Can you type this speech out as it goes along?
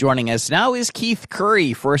Joining us now is Keith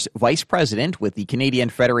Currie, first Vice President with the Canadian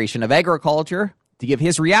Federation of Agriculture, to give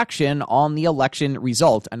his reaction on the election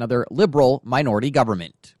result, another Liberal minority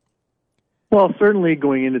government. Well, certainly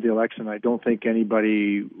going into the election, I don't think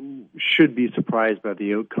anybody should be surprised by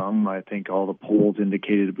the outcome. I think all the polls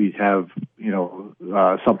indicated we'd have,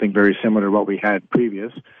 something very similar to what we had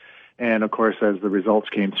previous. And of course, as the results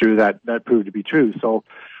came through, that proved to be true. So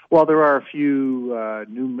while there are a few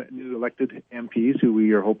new elected MPs who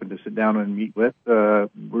we are hoping to sit down and meet with,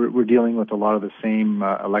 we're dealing with a lot of the same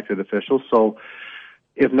elected officials. So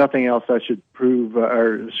if nothing else, that should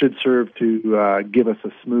serve to give us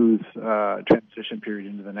a smooth transition period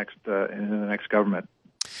into the next government.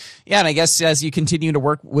 Yeah, and I guess as you continue to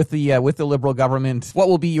work with the Liberal government, what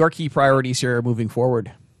will be your key priorities here moving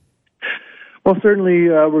forward? Well, certainly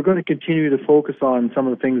we're going to continue to focus on some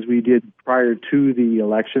of the things we did prior to the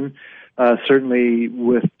election. Certainly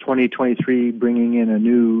with 2023 bringing in a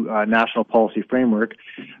new national policy framework,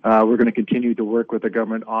 we're going to continue to work with the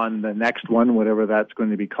government on the next one, whatever that's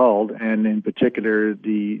going to be called, and in particular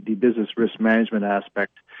the business risk management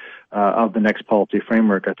aspect of the next policy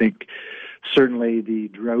framework. I think certainly the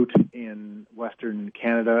drought in Western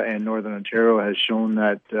Canada and Northern Ontario has shown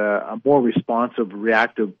that a more responsive,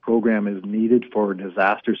 reactive program is needed for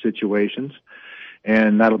disaster situations.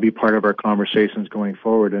 And that'll be part of our conversations going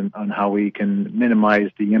forward on how we can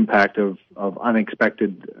minimize the impact of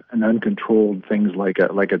unexpected and uncontrolled things like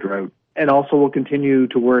a drought. And also we'll continue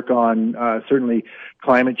to work on, certainly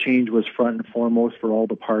climate change was front and foremost for all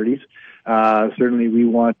the parties. Certainly we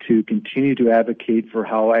want to continue to advocate for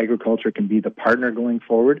how agriculture can be the partner going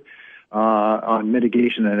forward on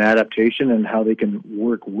mitigation and adaptation and how they can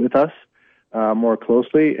work with us more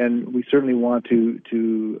closely. And we certainly want to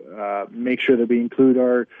make sure that we include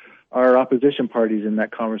our opposition parties in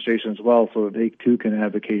that conversation as well, so that they too can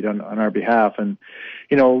advocate on our behalf. And,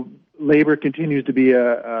 labor continues to be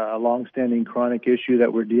a long-standing chronic issue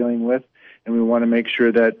that we're dealing with. And we want to make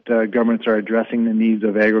sure that governments are addressing the needs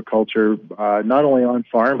of agriculture, not only on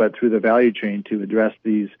farm, but through the value chain to address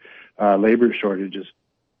these labor shortages.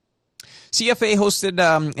 CFA hosted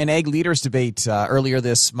an Ag Leaders debate earlier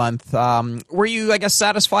this month. Were you,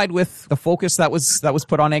 satisfied with the focus that was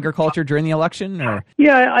put on agriculture during the election? Or?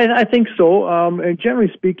 Yeah, I think so. And generally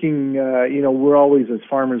speaking, we're always, as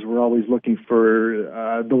farmers, we're always looking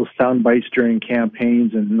for those sound bites during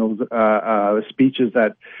campaigns and those speeches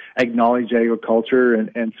that acknowledge agriculture.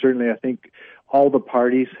 And certainly I think all the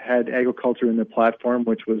parties had agriculture in their platform,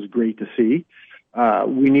 which was great to see.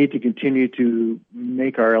 We need to continue to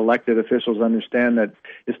make our elected officials understand that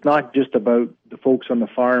it's not just about the folks on the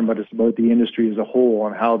farm, but it's about the industry as a whole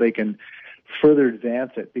and how they can further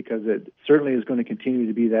advance it, because it certainly is going to continue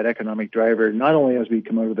to be that economic driver, not only as we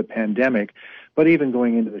come out of the pandemic, but even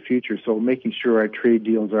going into the future. So making sure our trade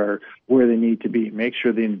deals are where they need to be, make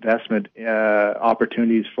sure the investment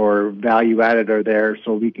opportunities for value added are there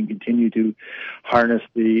so we can continue to harness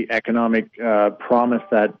the economic promise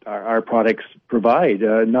that our products provide,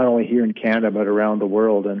 not only here in Canada, but around the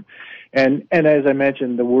world. And as I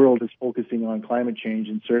mentioned, the world is focusing on climate change.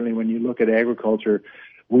 And certainly when you look at agriculture,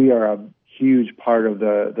 we are a huge part of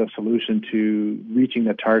the solution to reaching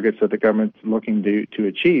the targets that the government's looking to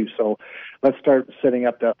achieve. So let's start setting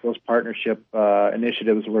up those partnership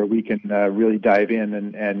initiatives where we can really dive in,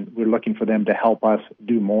 and we're looking for them to help us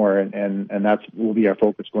do more, and that will be our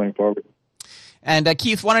focus going forward. And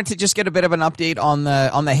Keith, wanted to just get a bit of an update on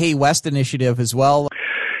the Hay West initiative as well.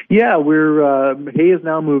 Yeah, hay is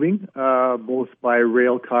now moving both by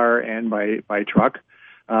rail car and by truck.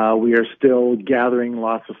 We are still gathering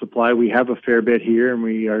lots of supply. We have a fair bit here, and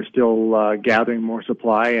we are still gathering more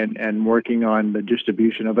supply and working on the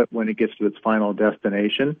distribution of it when it gets to its final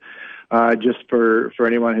destination. Just for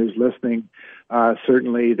anyone who's listening,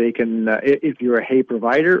 certainly they can, if you're a hay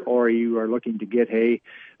provider or you are looking to get hay,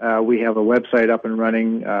 we have a website up and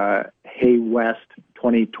running,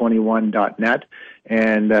 haywest2021.net,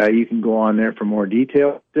 and you can go on there for more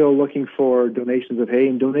detail. Still looking for donations of hay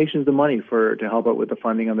and donations of money to help out with the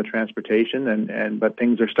funding on the transportation, but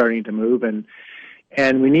things are starting to move, and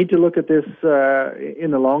we need to look at this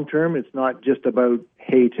in the long term. It's not just about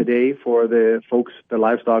hay today for the folks, the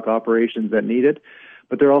livestock operations that need it,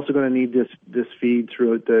 but they're also going to need this feed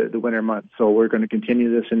throughout the winter months. So we're going to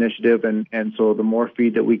continue this initiative, and so the more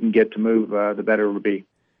feed that we can get to move, the better it will be.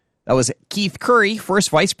 That was Keith Currie,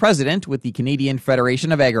 first Vice President with the Canadian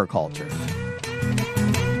Federation of Agriculture.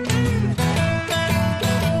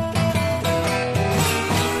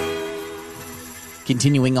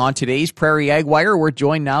 Continuing on today's Prairie Ag Wire, we're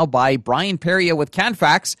joined now by Brian Peria with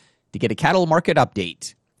CanFax to get a cattle market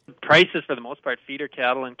update. prices for the most part, feeder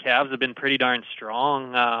cattle and calves have been pretty darn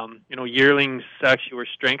strong. Yearlings actually were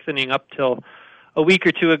strengthening up till a week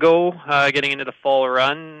or two ago, getting into the fall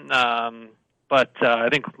run. But I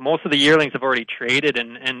think most of the yearlings have already traded,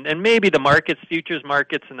 and maybe the markets, futures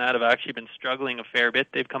markets and that have actually been struggling a fair bit.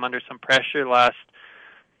 They've come under some pressure last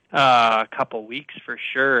couple weeks for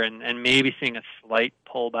sure, and maybe seeing a slight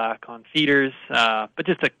pullback on feeders, but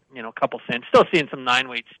just a couple cents. Still seeing some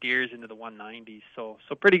 9-weight steers into the 190s, so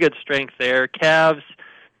pretty good strength there. Calves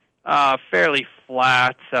fairly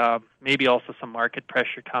flat, maybe also some market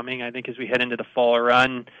pressure coming, I think, as we head into the fall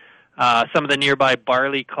run. Some of the nearby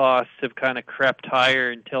barley costs have kind of crept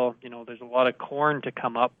higher until there's a lot of corn to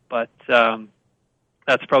come up, but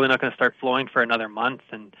that's probably not going to start flowing for another month.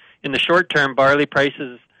 And in the short term, barley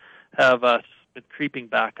prices have been creeping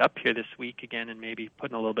back up here this week again, and maybe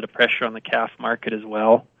putting a little bit of pressure on the calf market as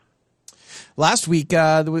well. Last week,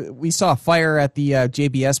 we saw a fire at the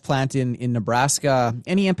JBS plant in Nebraska.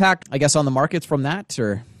 Any impact, I guess, on the markets from that,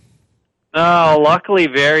 or? Luckily,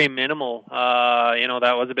 very minimal.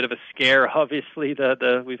 That was a bit of a scare. Obviously,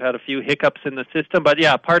 we've had a few hiccups in the system, but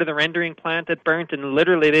yeah, part of the rendering plant that burnt, and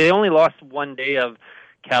literally they only lost 1 day of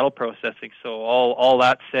cattle processing. So all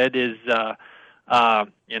that said is, that was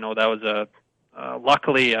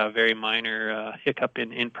luckily a very minor hiccup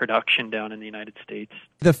in production down in the United States.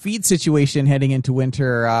 The feed situation heading into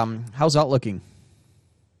winter, how's that looking?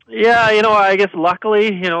 Yeah, I guess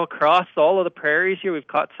luckily, across all of the prairies here, we've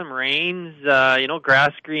caught some rains,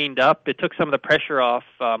 grass greened up. It took some of the pressure off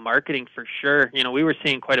marketing for sure. We were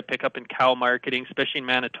seeing quite a pickup in cow marketing, especially in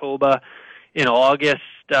Manitoba in August,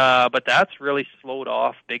 but that's really slowed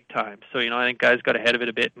off big time. So, I think guys got ahead of it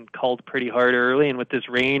a bit and culled pretty hard early, and with this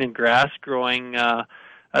rain and grass growing, that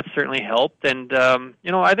certainly helped. And,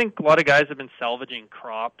 I think a lot of guys have been salvaging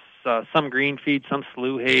crops, some green feed, some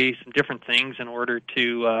slough hay, some different things in order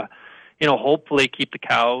to, hopefully keep the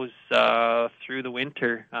cows through the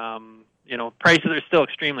winter. Prices are still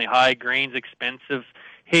extremely high. Grain's expensive,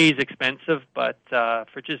 hay's expensive, but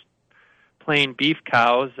for just plain beef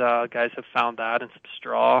cows, guys have found that, and some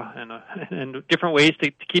straw and different ways to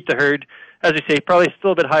keep the herd, as you say, probably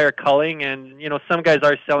still a bit higher culling. And some guys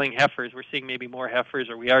are selling heifers. We're seeing maybe more heifers,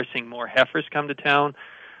 or we are seeing more heifers come to town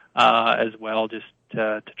as well, just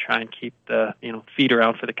to try and keep the feed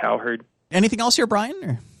around for the cow herd. Anything else here, Brian?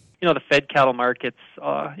 Or? The fed cattle markets,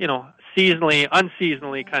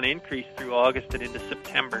 unseasonally kind of increased through August and into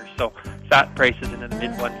September. So fat prices into the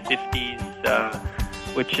mid 150s.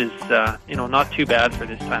 Which is, not too bad for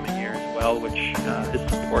this time of year as well, which is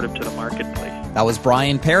supportive to the marketplace. That was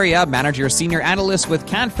Brian Peria, Manager Senior Analyst with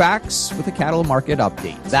CanFax, with a cattle market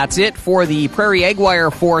update. That's it for the Prairie Ag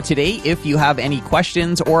Wire for today. If you have any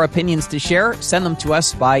questions or opinions to share, send them to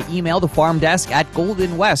us by email to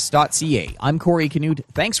farmdesk@goldenwest.ca. I'm Corey Canute.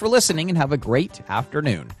 Thanks for listening, and have a great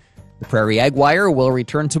afternoon. The Prairie Ag Wire will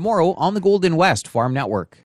return tomorrow on the Golden West Farm Network.